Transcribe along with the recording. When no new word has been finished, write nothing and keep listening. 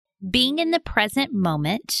Being in the present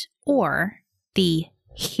moment, or the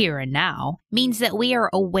here and now, means that we are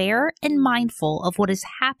aware and mindful of what is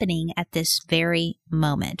happening at this very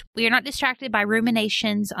moment. We are not distracted by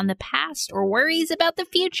ruminations on the past or worries about the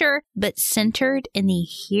future, but centered in the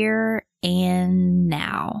here and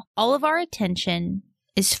now. All of our attention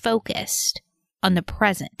is focused on the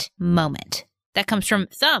present moment. That comes from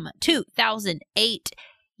Thumb 2008.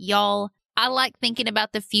 Y'all, I like thinking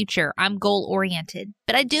about the future. I'm goal-oriented,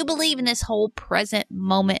 but I do believe in this whole present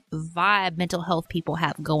moment vibe mental health people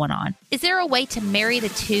have going on. Is there a way to marry the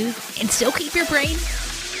two and still keep your brain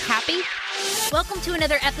happy? Welcome to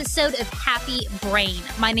another episode of Happy Brain.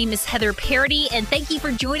 My name is Heather Parody, and thank you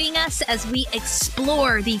for joining us as we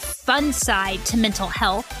explore the fun side to mental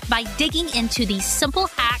health by digging into the simple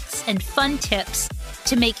hacks and fun tips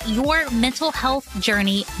to make your mental health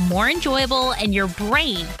journey more enjoyable and your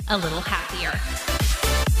brain a little happier.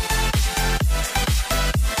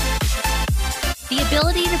 The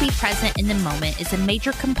ability to be present in the moment is a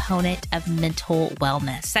major component of mental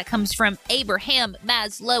wellness. That comes from Abraham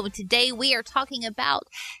Maslow. And today we are talking about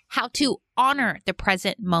how to honor the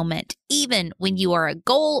present moment, even when you are a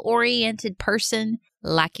goal-oriented person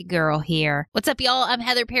like your girl here. What's up, y'all? I'm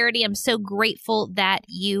Heather Parody. I'm so grateful that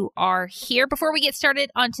you are here. Before we get started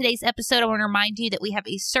on today's episode, I want to remind you that we have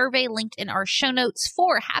a survey linked in our show notes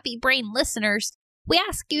for Happy Brain listeners. We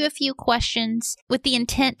ask you a few questions with the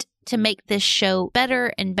intent to make this show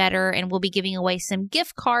better and better, and we'll be giving away some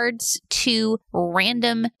gift cards to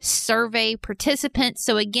random survey participants.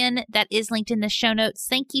 So again, that is linked in the show notes.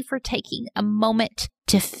 Thank you for taking a moment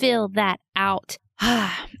to fill that out.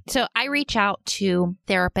 So I reach out to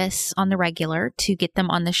therapists on the regular to get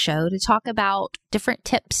them on the show to talk about different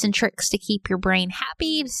tips and tricks to keep your brain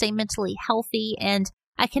happy, to stay mentally healthy. And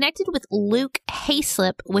I connected with Luke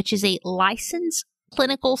Hayslip, which is a licensed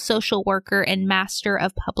clinical social worker and master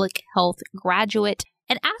of public health graduate,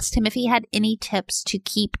 and asked him if he had any tips to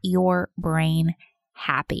keep your brain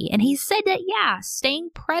happy. And he said that,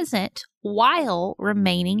 staying present while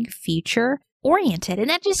remaining future oriented. And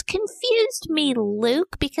that just confused me,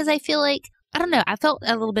 Luke, because I feel like, I don't know, I felt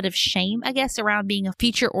a little bit of shame, I guess, around being a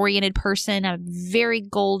future-oriented person. I'm very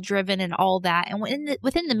goal-driven and all that. And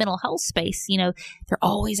within the mental health space, they're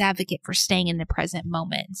always advocate for staying in the present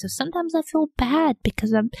moment. So sometimes I feel bad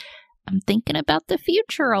because I'm thinking about the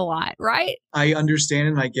future a lot, right? I understand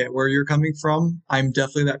and I get where you're coming from. I'm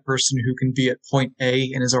definitely that person who can be at point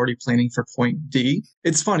A and is already planning for point D.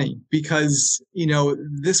 It's funny because,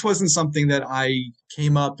 this wasn't something that I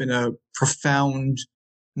came up in a profound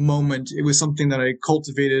moment. It was something that I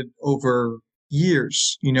cultivated over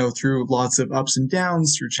years, through lots of ups and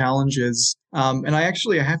downs, through challenges. And I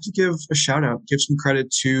have to give a shout out, give some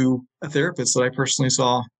credit to a therapist that I personally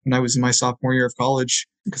saw when I was in my sophomore year of college,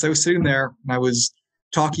 because I was sitting there and I was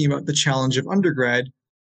talking about the challenge of undergrad.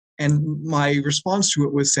 And my response to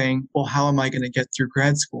it was saying, well, how am I going to get through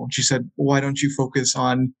grad school? And she said, well, why don't you focus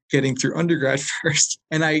on getting through undergrad first?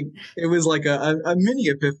 And it was like a mini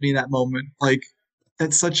epiphany in that moment. Like,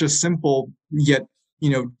 that's such a simple yet,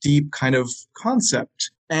 deep kind of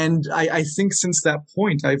concept. And I think since that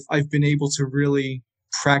point, I've been able to really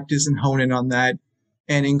practice and hone in on that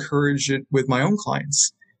and encourage it with my own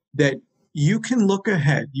clients, that you can look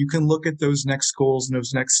ahead, you can look at those next goals and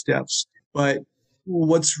those next steps. But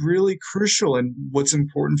what's really crucial and what's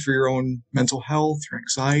important for your own mental health, your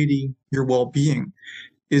anxiety, your well-being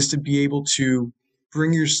is to be able to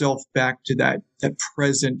bring yourself back to that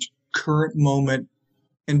present current moment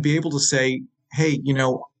and be able to say, hey,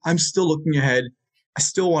 I'm still looking ahead. I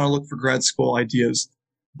still want to look for grad school ideas,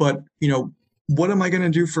 but, what am I going to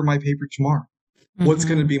do for my paper tomorrow? Mm-hmm. What's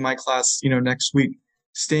going to be my class, next week?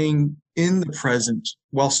 Staying in the present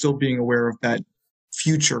while still being aware of that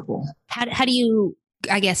future goal. How do you,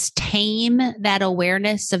 I guess, tame that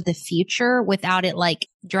awareness of the future without it like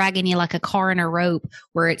dragging you like a car in a rope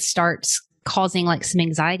where it starts causing like some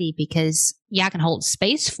anxiety? Because I can hold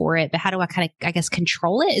space for it, but how do I kind of, I guess,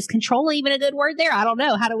 control it? Is control even a good word there? I don't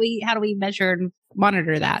know. How do we measure and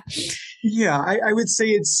monitor that? Yeah, I would say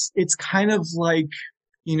it's kind of like,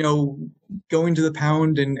 going to the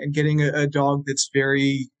pound and getting a dog that's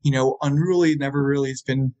very, unruly, never really has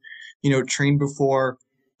been, trained before.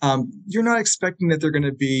 You're not expecting that they're going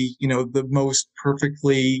to be, the most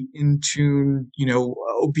perfectly in tune,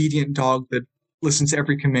 obedient dog that listens to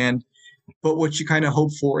every command. But what you kind of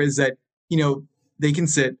hope for is that, they can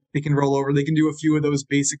sit, they can roll over, they can do a few of those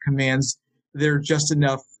basic commands. They're just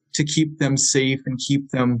enough to keep them safe and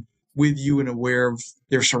keep them with you and aware of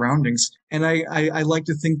their surroundings. And I like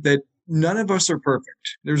to think that none of us are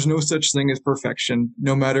perfect. There's no such thing as perfection,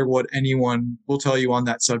 no matter what anyone will tell you on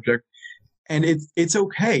that subject. And it's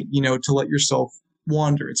okay, to let yourself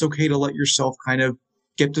wander. It's okay to let yourself kind of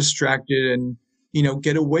get distracted and,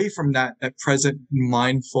 get away from that present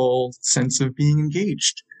mindful sense of being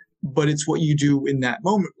engaged. But it's what you do in that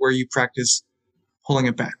moment where you practice pulling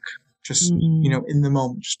it back, just, in the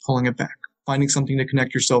moment, just pulling it back, finding something to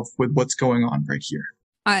connect yourself with what's going on right here.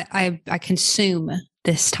 I consume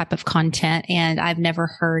this type of content, and I've never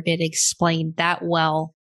heard it explained that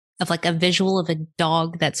well, of like a visual of a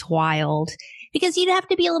dog that's wild, because you'd have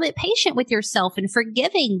to be a little bit patient with yourself and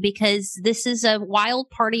forgiving, because this is a wild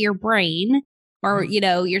part of your brain or,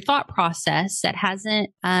 your thought process that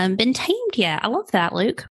hasn't been tamed yet. I love that,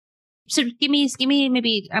 Luke. So give me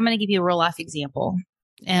maybe, I'm going to give you a real life example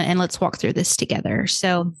and let's walk through this together.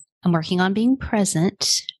 So I'm working on being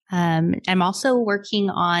present. I'm also working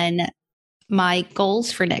on my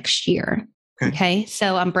goals for next year. Okay.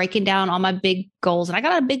 So I'm breaking down all my big goals, and I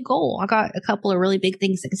got a big goal. I got a couple of really big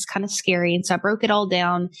things that's kind of scary. And so I broke it all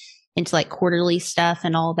down into like quarterly stuff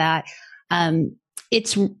and all that.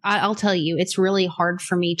 I'll tell you, it's really hard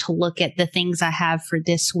for me to look at the things I have for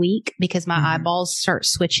this week, because my eyeballs start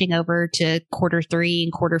switching over to quarter 3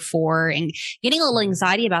 and quarter 4 and getting a little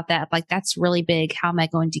anxiety about that. Like, that's really big. How am I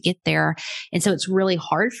going to get there? And so it's really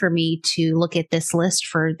hard for me to look at this list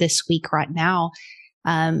for this week right now,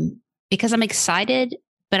 because I'm excited,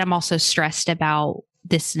 but I'm also stressed about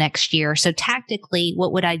this next year. So tactically,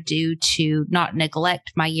 what would I do to not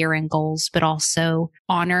neglect my year-end goals, but also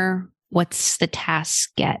honor what's the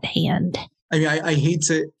task at hand? I mean, I hate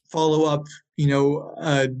to follow up,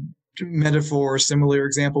 a metaphor or similar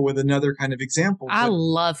example with another kind of example. I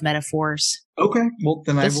love metaphors. Okay. Well,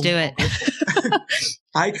 then let's do it.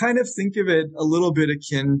 I kind of think of it a little bit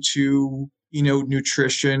akin to,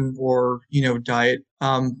 nutrition or, diet,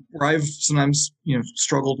 where I've sometimes,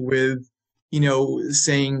 struggled with,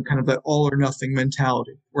 saying kind of that all or nothing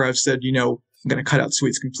mentality, where I've said, I'm going to cut out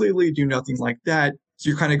sweets completely, do nothing like that. So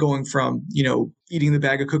you're kind of going from, eating the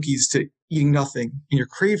bag of cookies to eating nothing, and you're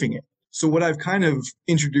craving it. So what I've kind of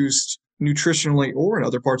introduced nutritionally or in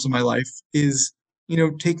other parts of my life is,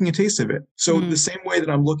 taking a taste of it. So the same way that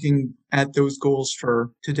I'm looking at those goals for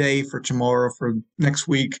today, for tomorrow, for next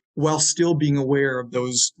week, while still being aware of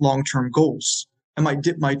those long-term goals, I might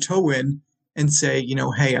dip my toe in and say,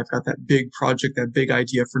 hey, I've got that big project, that big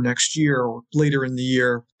idea for next year or later in the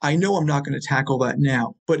year. I know I'm not going to tackle that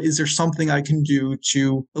now, but is there something I can do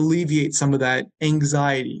to alleviate some of that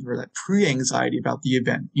anxiety or that pre-anxiety about the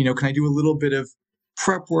event? Can I do a little bit of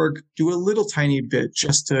prep work, do a little tiny bit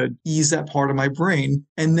just to ease that part of my brain,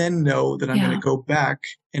 and then know that I'm going to go back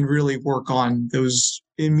and really work on those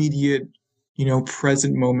immediate,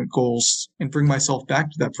 present moment goals and bring myself back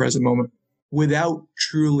to that present moment without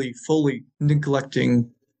truly, fully neglecting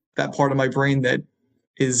that part of my brain that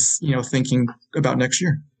is, thinking about next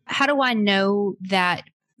year. How do I know that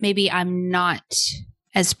maybe I'm not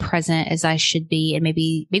as present as I should be? And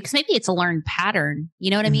because maybe it's a learned pattern.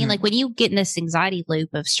 You know what I mean? Like when you get in this anxiety loop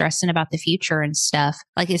of stressing about the future and stuff,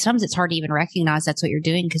 like sometimes it's hard to even recognize that's what you're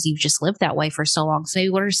doing because you've just lived that way for so long. So maybe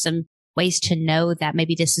what are some ways to know that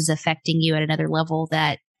maybe this is affecting you at another level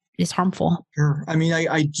that is harmful? Sure. I mean,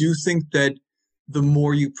 I do think that the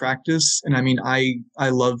more you practice, and I mean, I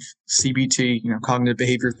love CBT, cognitive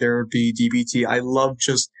behavior therapy, DBT. I love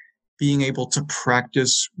just being able to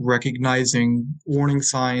practice recognizing warning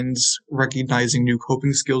signs, recognizing new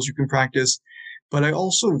coping skills you can practice. But I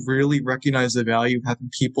also really recognize the value of having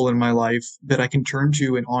people in my life that I can turn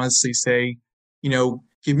to and honestly say,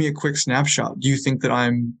 give me a quick snapshot. Do you think that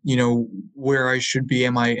I'm, where I should be?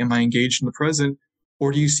 Am I engaged in the present?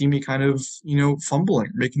 Or do you see me kind of, fumbling,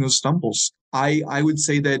 making those stumbles? I would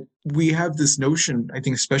say that we have this notion, I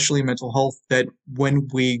think, especially in mental health, that when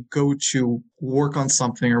we go to work on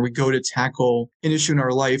something or we go to tackle an issue in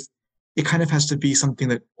our life, it kind of has to be something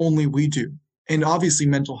that only we do. And obviously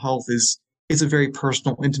mental health is a very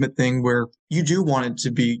personal, intimate thing where you want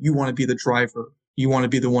to be the driver. You want to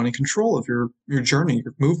be the one in control of your journey,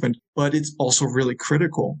 your movement. But it's also really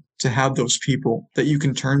critical to have those people that you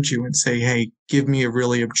can turn to and say, hey, give me a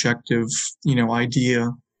really objective,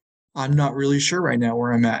 idea. I'm not really sure right now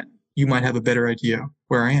where I'm at. You might have a better idea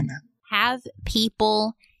where I am at. Have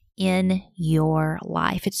people in your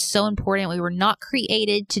life. It's so important. We were not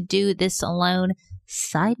created to do this alone.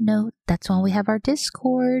 Side note, that's why we have our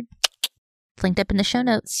Discord. It's linked up in the show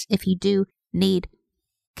notes if you do need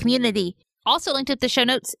community. Also linked up in the show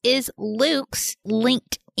notes is Luke's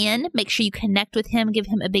LinkedIn. Make sure you connect with him. Give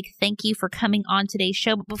him a big thank you for coming on today's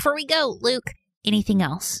show. But before we go, Luke, anything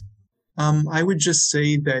else? I would just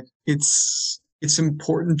say that it's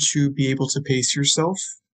important to be able to pace yourself,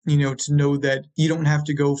 to know that you don't have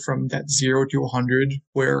to go from that 0 to 100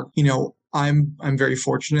 where, I'm very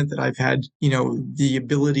fortunate that I've had, the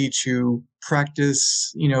ability to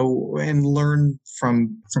practice, and learn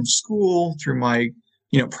from school through my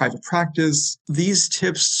private practice. These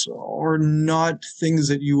tips are not things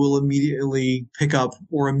that you will immediately pick up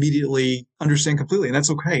or immediately understand completely, and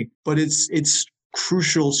that's okay. But it's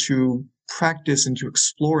crucial to practice and to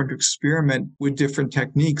explore and to experiment with different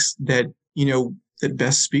techniques that that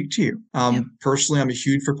best speak to you. Personally, I'm a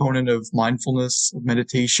huge proponent of mindfulness, of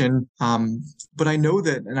meditation. But I know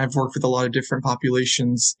that, and I've worked with a lot of different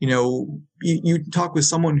populations, you talk with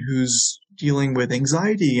someone who's dealing with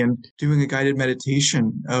anxiety, and doing a guided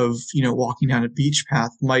meditation of, walking down a beach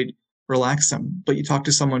path might relax them. But you talk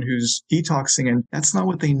to someone who's detoxing, and that's not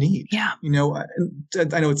what they need. Yeah. I know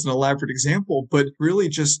it's an elaborate example, but really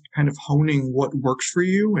just kind of honing what works for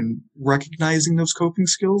you and recognizing those coping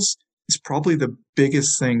skills is probably the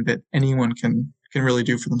biggest thing that anyone can really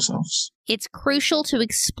do for themselves. It's crucial to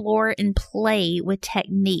explore and play with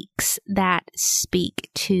techniques that speak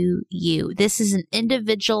to you. This is an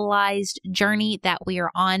individualized journey that we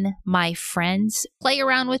are on, my friends. Play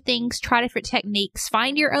around with things, try different techniques,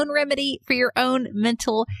 find your own remedy for your own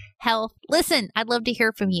mental health. Listen, I'd love to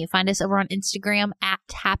hear from you. Find us over on Instagram at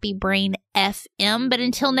HappyBrainFM. But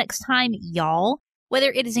until next time, y'all,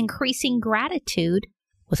 whether it is increasing gratitude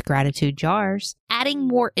with gratitude jars, adding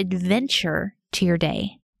more adventure to your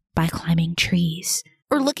day by climbing trees,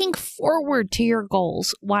 or looking forward to your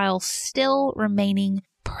goals while still remaining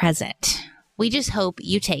present. We just hope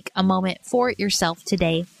you take a moment for yourself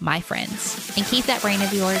today, my friends, and keep that brain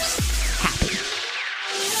of yours happy.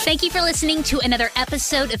 Thank you for listening to another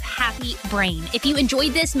episode of Happy Brain. If you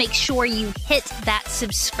enjoyed this, make sure you hit that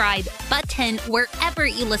subscribe button wherever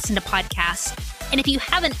you listen to podcasts. And if you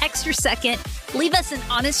have an extra second, leave us an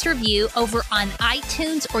honest review over on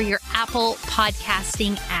iTunes or your Apple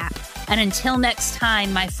podcasting app. And until next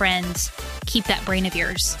time, my friends, keep that brain of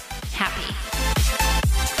yours happy.